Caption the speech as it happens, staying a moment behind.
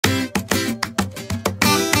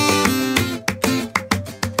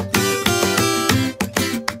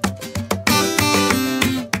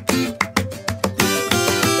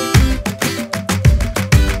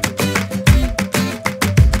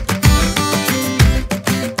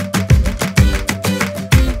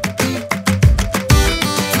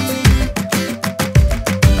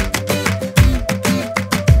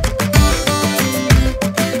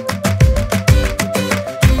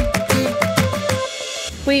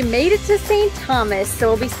We made it to St. Thomas, so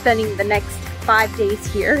we'll be spending the next 5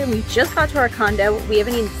 days here. And we just got to our condo. We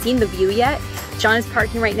haven't even seen the view yet. John is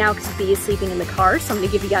parking right now because B is sleeping in the car, so I'm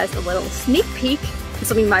gonna give you guys a little sneak peek. This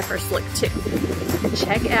will be my first look too.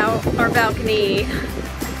 Check out our balcony.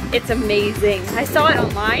 It's amazing. I saw it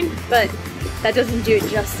online, but that doesn't do it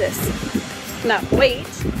justice. Cannot wait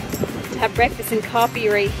to have breakfast and coffee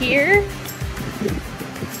right here.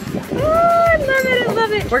 Oh, I love it, I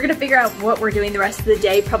love it. We're gonna figure out what we're doing the rest of the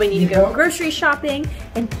day. Probably need to go grocery shopping,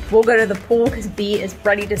 and we'll go to the pool because B is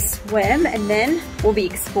ready to swim, and then we'll be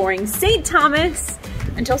exploring St. Thomas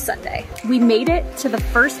until Sunday. We made it to the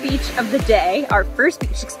first beach of the day, our first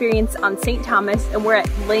beach experience on St. Thomas, and we're at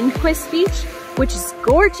Lindquist Beach, which is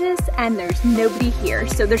gorgeous, and there's nobody here.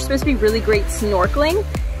 So there's supposed to be really great snorkeling.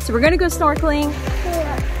 So we're gonna go snorkeling.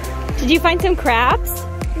 Yeah. Did you find some crabs?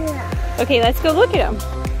 Yeah. Okay, let's go look at them.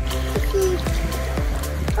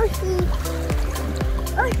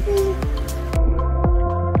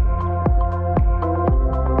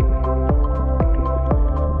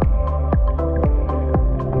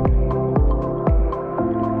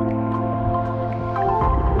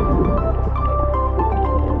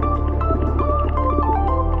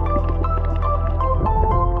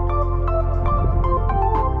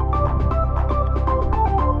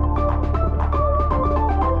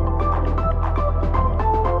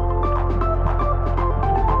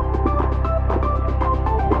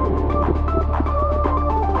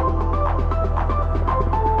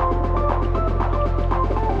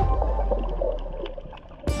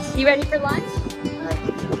 You ready for lunch?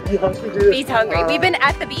 He's hungry. We've been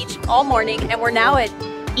at the beach all morning and we're now at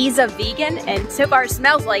Isa Vegan, and so far it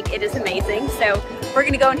smells like it is amazing. So we're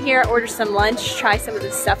gonna go in here, order some lunch, try some of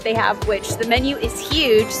the stuff they have, which the menu is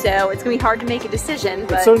huge, so it's gonna be hard to make a decision.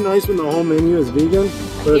 But it's so nice when the whole menu is vegan,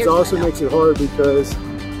 but it also makes it hard because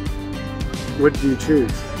what do you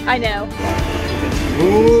choose? I know.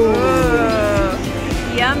 Ooh.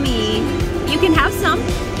 Ooh, yummy. You can have some.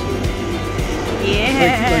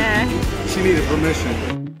 Yeah. Like she needed permission.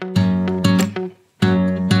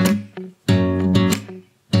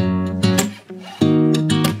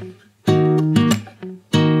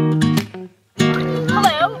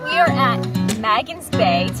 Hello, we are at Magen's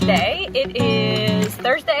Bay today. It is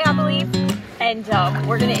Thursday, I believe, and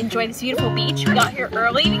we're gonna enjoy this beautiful beach. We got here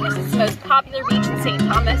early because it's the most popular beach in St.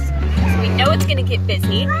 Thomas, so we know it's gonna get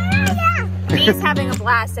busy. He's having a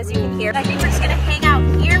blast, as you can hear. I think we're just gonna hang out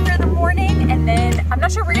here for the morning, and then I'm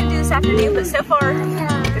not sure what we're gonna do this afternoon, but so far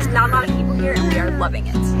there's not a lot of people here and we are loving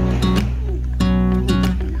it.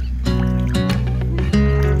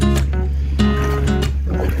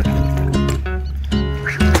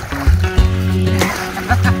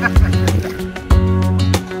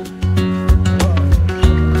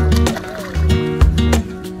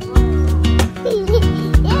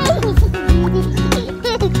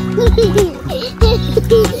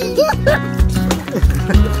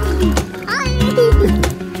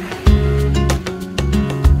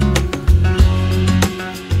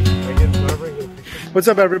 What's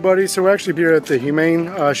up, everybody? So we're actually here at the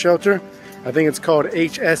Humane Shelter. I think it's called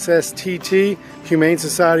HSSTT, Humane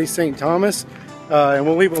Society St. Thomas. And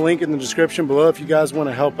we'll leave a link in the description below if you guys want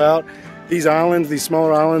to help out. These islands, these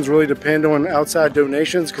smaller islands, really depend on outside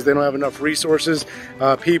donations because they don't have enough resources,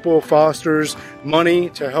 people, fosters, money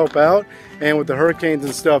to help out. And with the hurricanes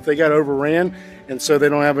and stuff, they got overran, and so they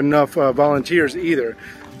don't have enough volunteers either.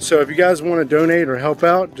 So if you guys want to donate or help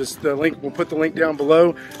out, just the link, we'll put the link down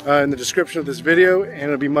below in the description of this video, and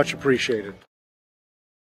it'll be much appreciated.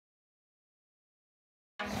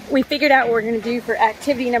 We figured out what we're going to do for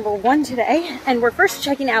activity number 1 today, and we're first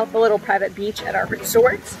checking out the little private beach at our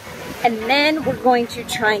resort, and then we're going to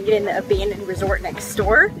try and get in the abandoned resort next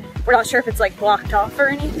door. We're not sure if it's like blocked off or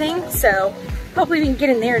anything, so hopefully we can get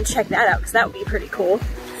in there and check that out because that would be pretty cool.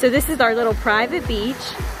 So this is our little private beach.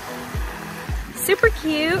 Super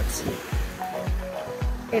cute.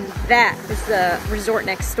 And that is the resort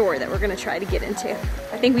next door that we're gonna try to get into.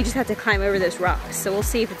 I think we just have to climb over those rocks, so we'll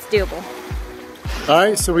see if it's doable. All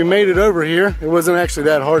right, so we made it over here. It wasn't actually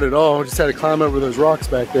that hard at all. We just had to climb over those rocks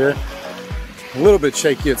back there. A little bit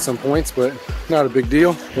shaky at some points, but not a big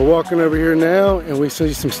deal. We're walking over here now, and we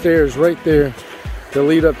see some stairs right there that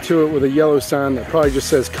lead up to it with a yellow sign that probably just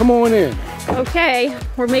says, "Come on in." Okay,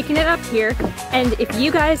 we're making it up here. And if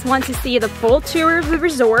you guys want to see the full tour of the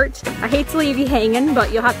resort, I hate to leave you hanging,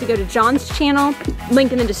 but you'll have to go to John's channel,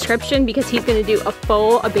 link in the description, because he's gonna do a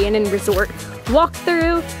full abandoned resort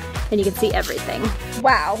walkthrough, and you can see everything.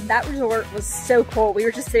 Wow, that resort was so cool. We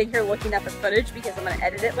were just sitting here looking at the footage because I'm gonna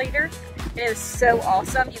edit it later. It was so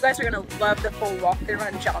awesome. You guys are gonna love the full walkthrough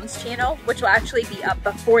on John's channel, which will actually be up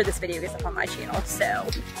before this video gets up on my channel. So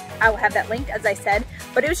I will have that linked, as I said.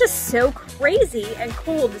 But it was just so crazy and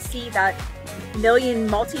cool to see that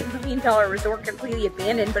multi-million dollar resort completely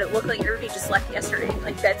abandoned, but it looked like everybody just left yesterday.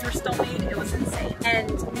 Like, beds were still made. It was insane.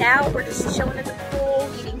 And now we're just chilling at the pool,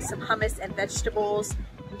 eating some hummus and vegetables,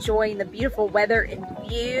 enjoying the beautiful weather and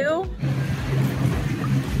view.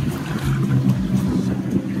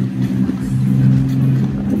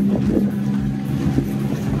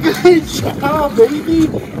 Good job, baby!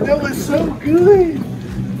 That was so good!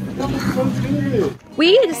 That was so good!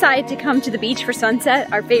 We decided to come to the beach for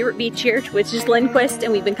sunset, our favorite beach here, which is Lindquist,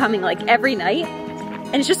 and we've been coming like every night.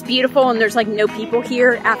 And it's just beautiful, and there's like no people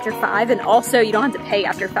here after 5, and also you don't have to pay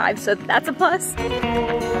after 5, so that's a plus.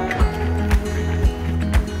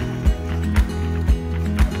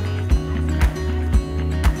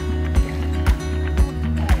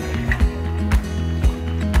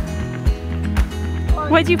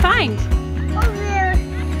 What'd you find? Over there.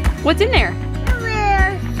 What's in there? Over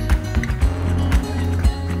there.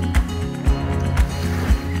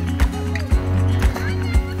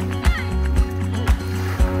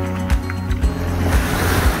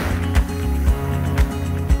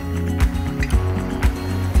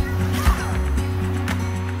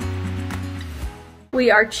 We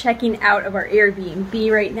are checking out of our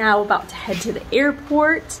Airbnb right now, about to head to the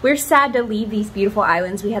airport. We're sad to leave these beautiful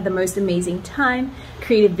islands. We had the most amazing time,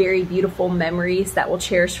 created very beautiful memories that we'll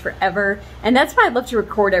cherish forever. And that's why I love to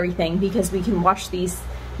record everything, because we can watch these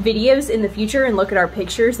videos in the future and look at our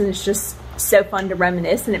pictures, and it's just so fun to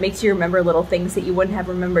reminisce, and it makes you remember little things that you wouldn't have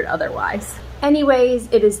remembered otherwise. Anyways,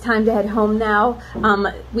 it is time to head home now.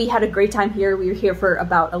 We had a great time here. We were here for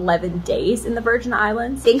about 11 days in the Virgin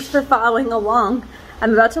Islands. Thanks for following along.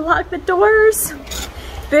 I'm about to lock the doors.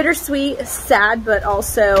 Bittersweet, sad, but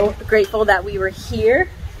also grateful that we were here.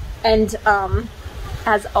 And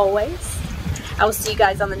as always, I will see you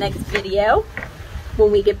guys on the next video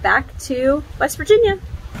when we get back to West Virginia.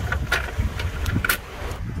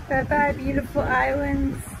 Bye-bye, beautiful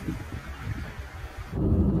islands.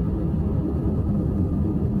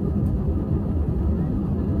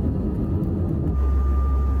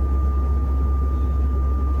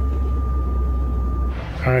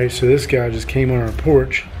 Alright, so this guy just came on our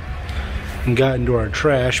porch and got into our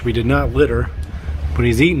trash. We did not litter, but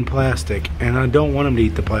he's eating plastic, and I don't want him to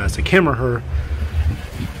eat the plastic, him or her,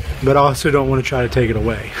 but I also don't want to try to take it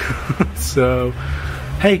away. So,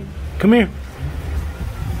 hey, come here.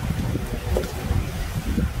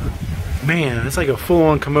 Man, it's like a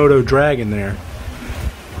full-on Komodo dragon there.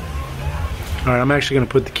 Alright, I'm actually going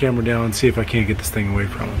to put the camera down and see if I can't get this thing away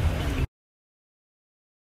from him.